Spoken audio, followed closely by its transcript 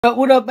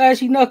What up,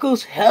 Ashy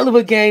Knuckles? Hell of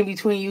a game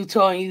between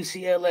Utah and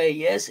UCLA.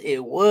 Yes, it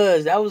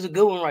was. That was a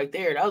good one right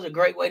there. That was a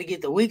great way to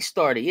get the week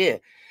started. Yeah.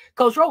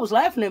 Coach Rowe was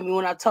laughing at me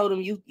when I told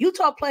him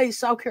Utah plays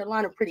South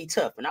Carolina pretty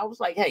tough. And I was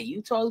like, hey,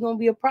 Utah is gonna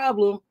be a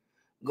problem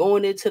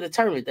going into the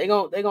tournament. They're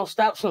gonna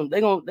stop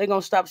they're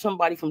gonna stop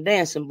somebody from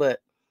dancing,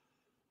 but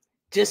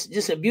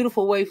just a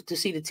beautiful way to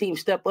see the team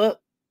step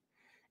up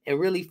and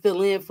really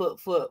fill in for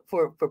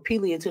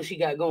Peely until she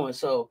got going.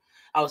 So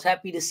I was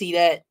happy to see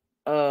that.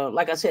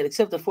 Like I said,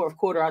 except the fourth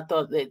quarter, I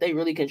thought that they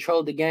really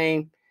controlled the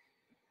game.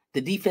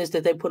 The defense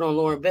that they put on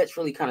Lauren Betts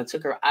really kind of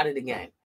took her out of the game.